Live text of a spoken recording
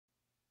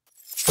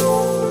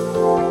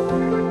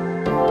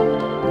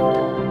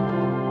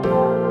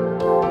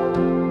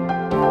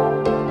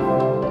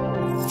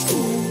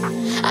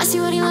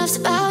loves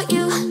about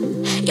you.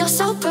 You're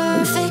so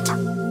perfect.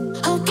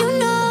 Hope you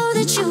know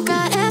that you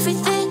got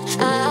everything.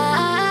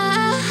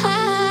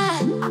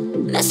 I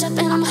messed up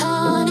and I'm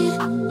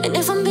haunted. And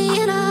if I'm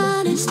being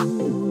honest,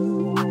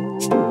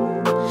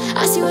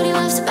 I see what he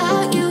loves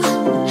about you.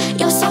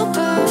 You're so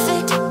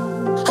perfect.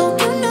 Hope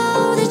you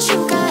know that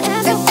you got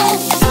everything.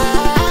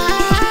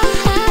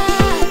 I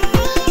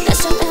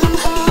messed up and I'm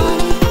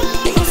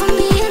haunted. And if I'm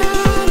being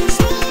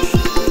honest,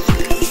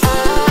 I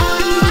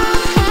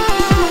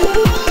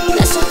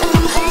messed up and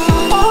I'm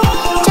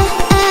haunted.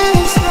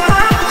 Jealous,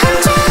 I'm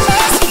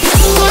jealous.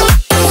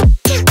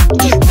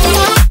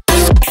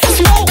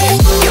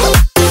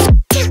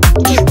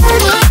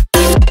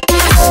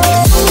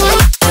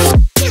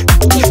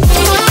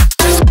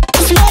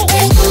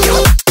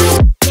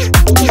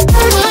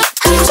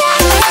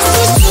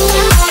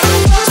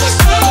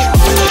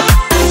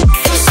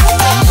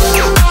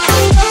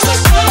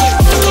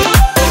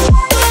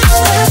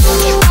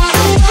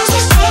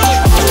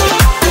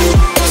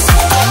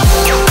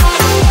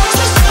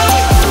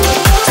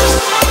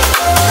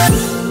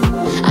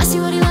 I see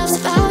what he loves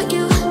about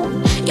you.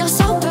 You're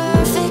so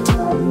perfect.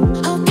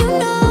 Hope you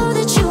know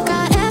that you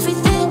got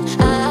everything.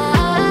 I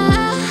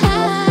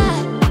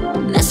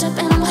messed up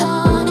and I'm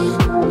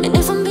haunted. And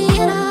if I'm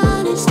being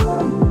honest, I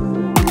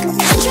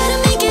try to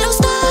make it all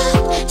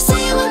stop.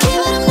 Say I'm okay,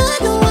 but I'm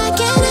not. No, I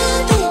can't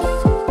help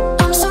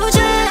it. I'm so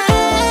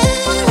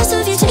jealous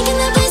of you taking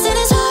that place in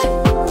his heart.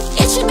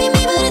 It should be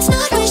me, but it's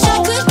not. Wish I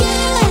could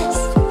get less,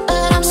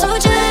 but I'm so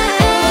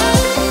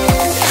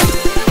jealous.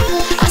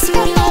 I see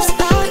what he loves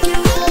about you.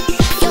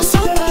 You're so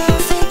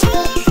perfect.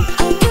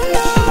 Hope you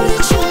know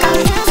that you got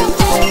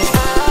everything.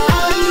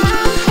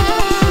 I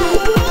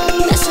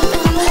messed up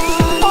and I'm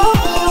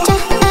haunted.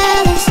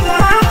 Jealous,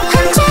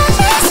 I'm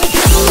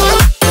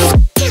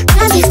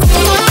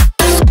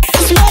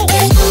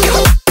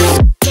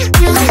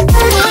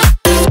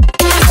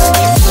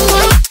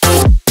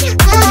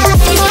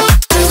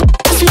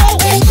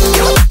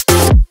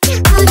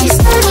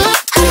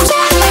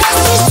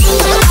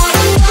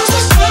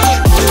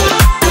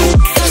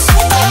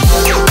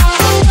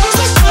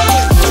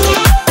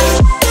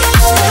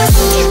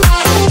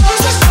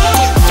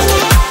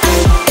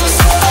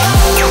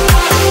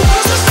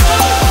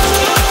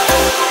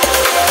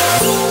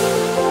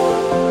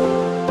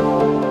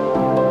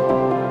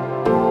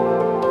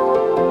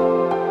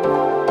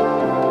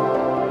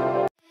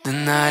The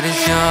night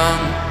is young,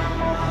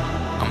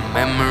 our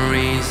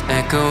memories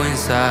echo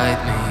inside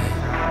me.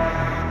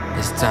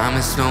 As time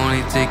is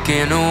slowly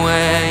ticking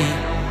away,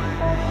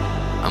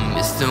 I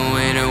miss the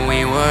way that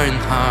we were in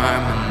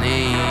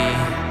harmony.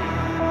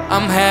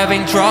 I'm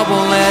having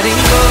trouble letting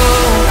go.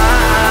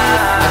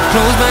 I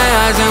close my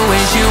eyes and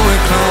wish you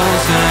were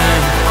closer.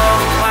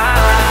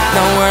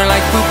 Now we're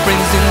like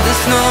footprints in the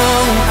snow,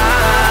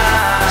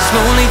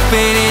 slowly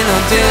fading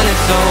until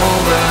it's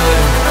over.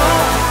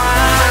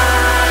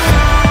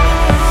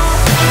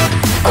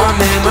 Our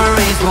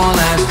memories won't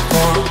last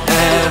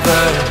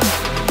forever.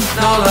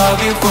 Now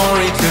love you for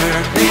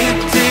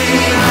eternity.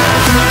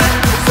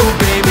 So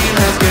baby,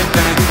 let's get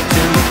back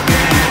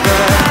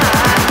together.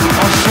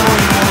 I'll show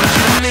you what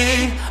you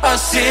need, a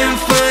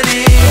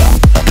symphony.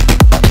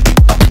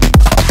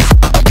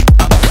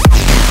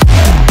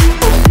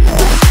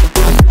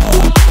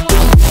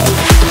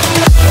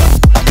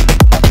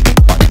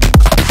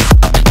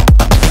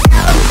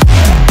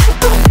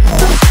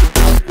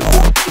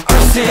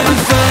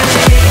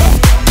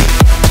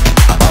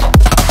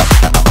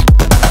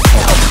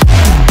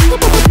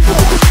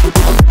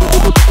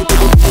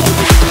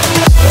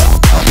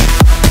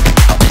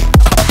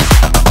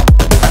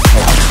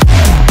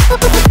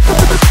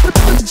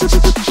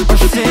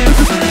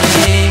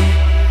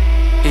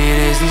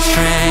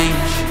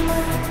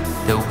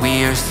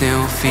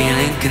 Still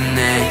feeling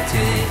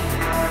connected,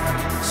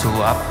 so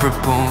I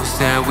propose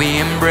that we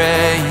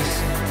embrace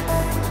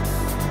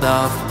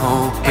love,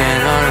 hope,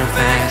 and our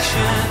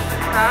affection.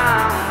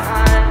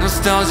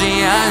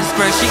 Nostalgia is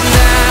crashing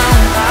down,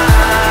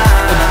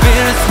 a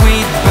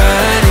bittersweet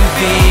burning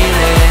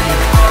feeling.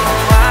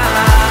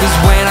 Cause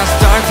when I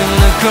start to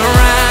look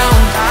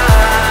around,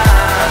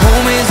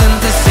 home isn't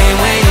the same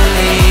way you're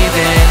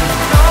leaving.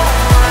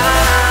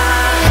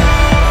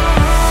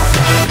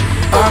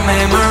 Our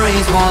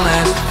memories won't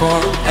last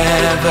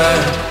forever.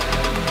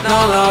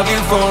 Now love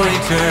you for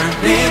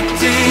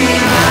eternity.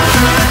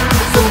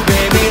 So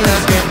baby,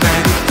 let's get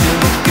back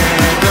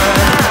together.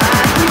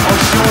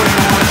 I'll show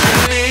you what you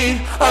need,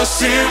 a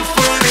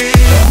symphony.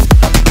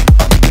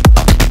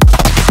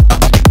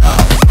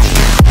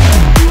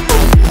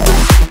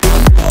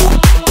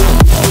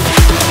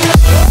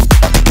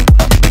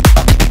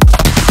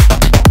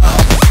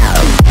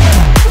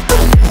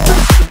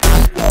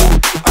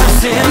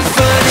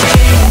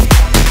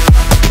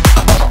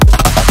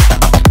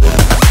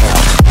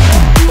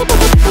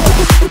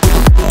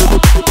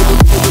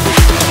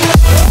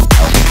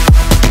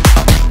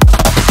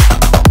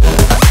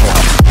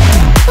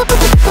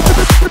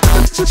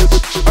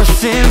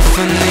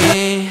 Symphony.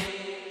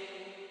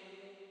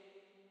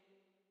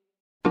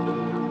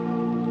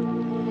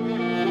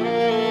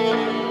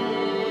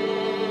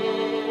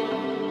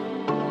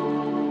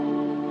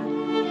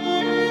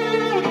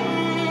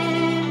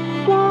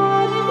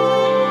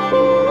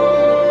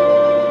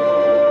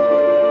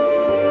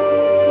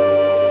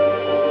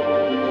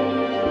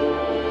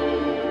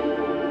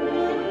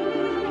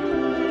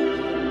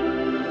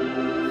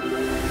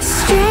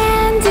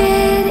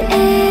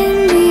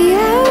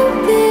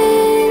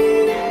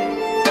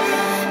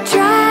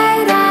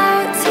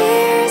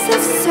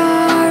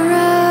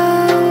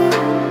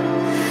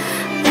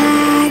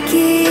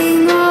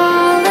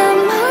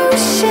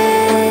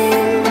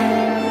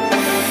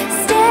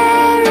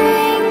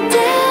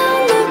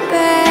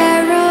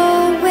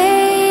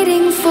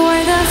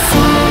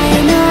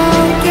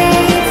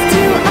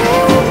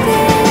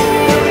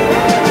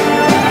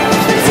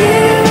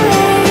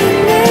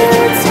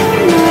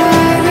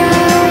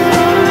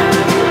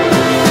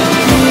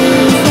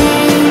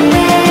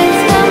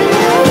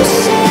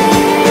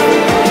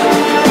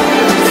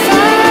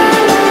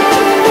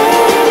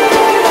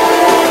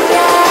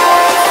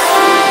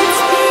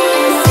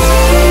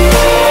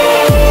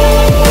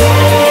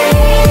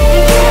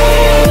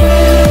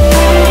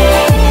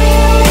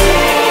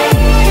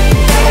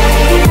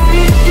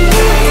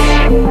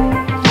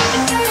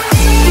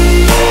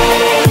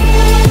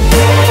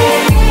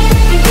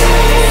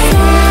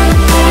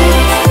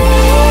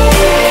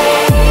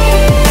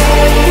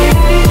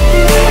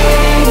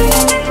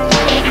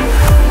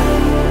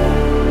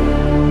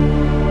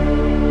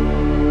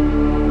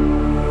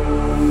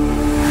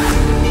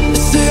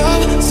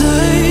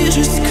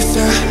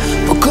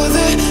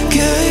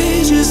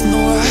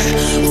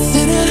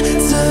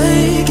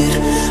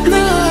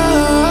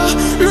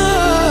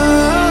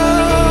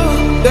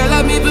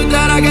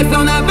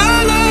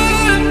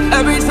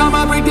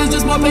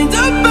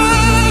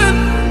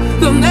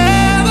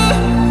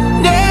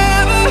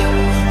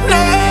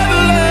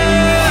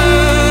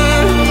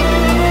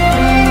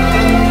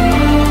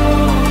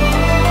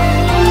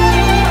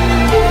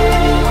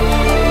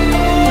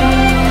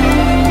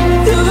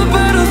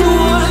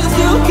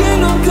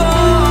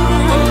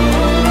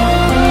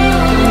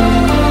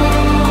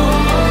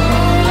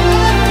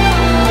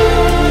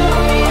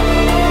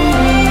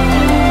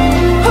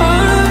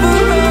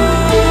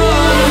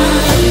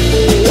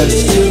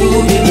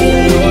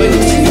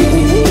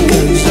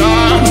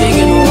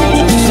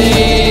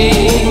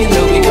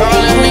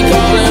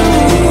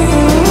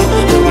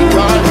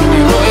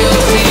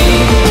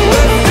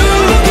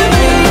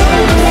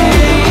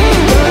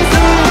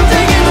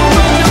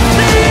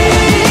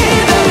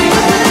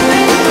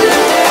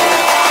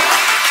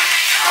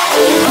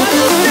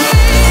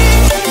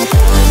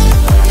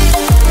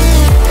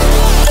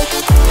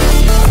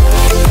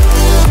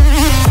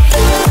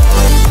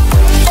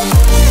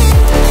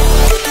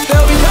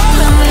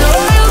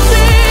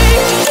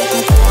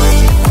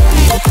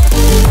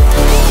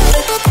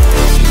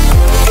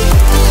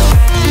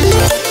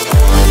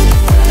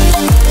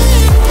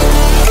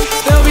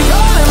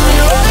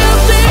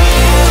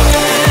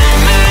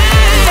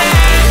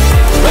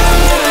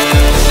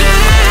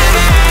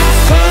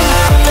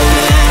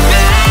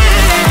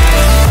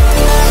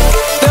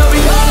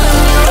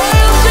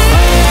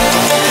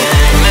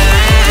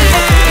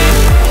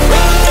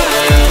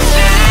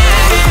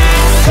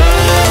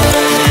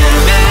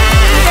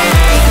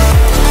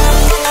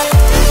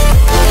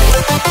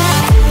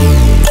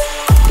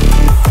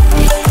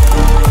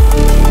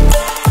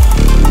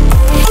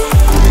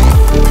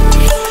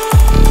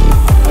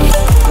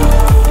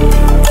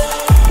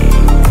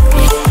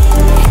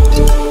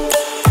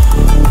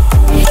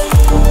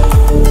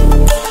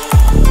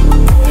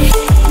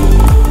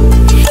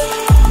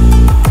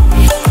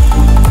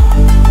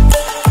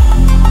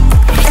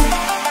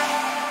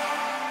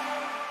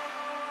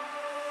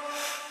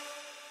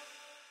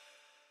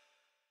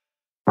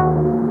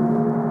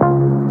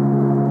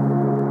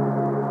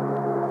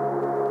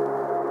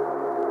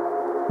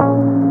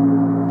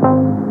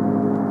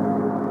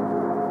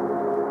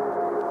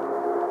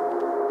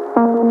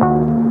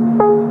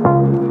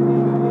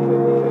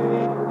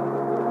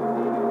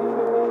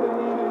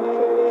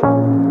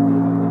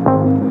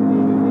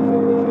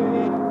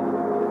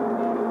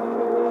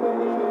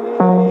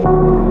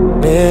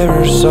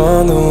 Mirrors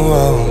on the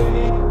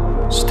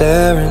wall,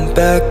 staring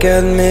back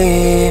at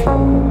me.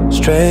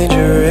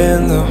 Stranger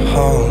in the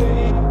hall,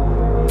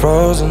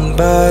 frozen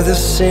by the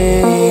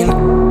scene.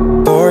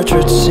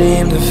 Portraits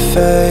seem to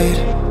fade,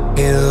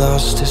 he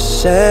lost his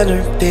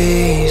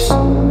centerpiece.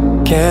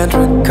 Can't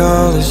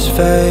recall his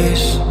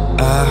face,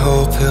 I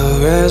hope he'll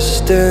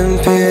rest in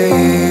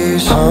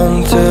peace.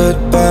 Haunted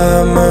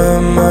by my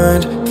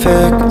mind,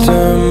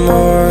 victim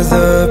or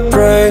the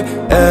prey.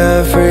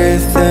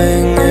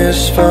 Everything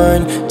is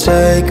fine,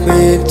 take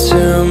me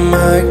to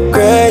my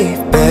grave.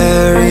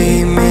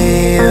 Bury me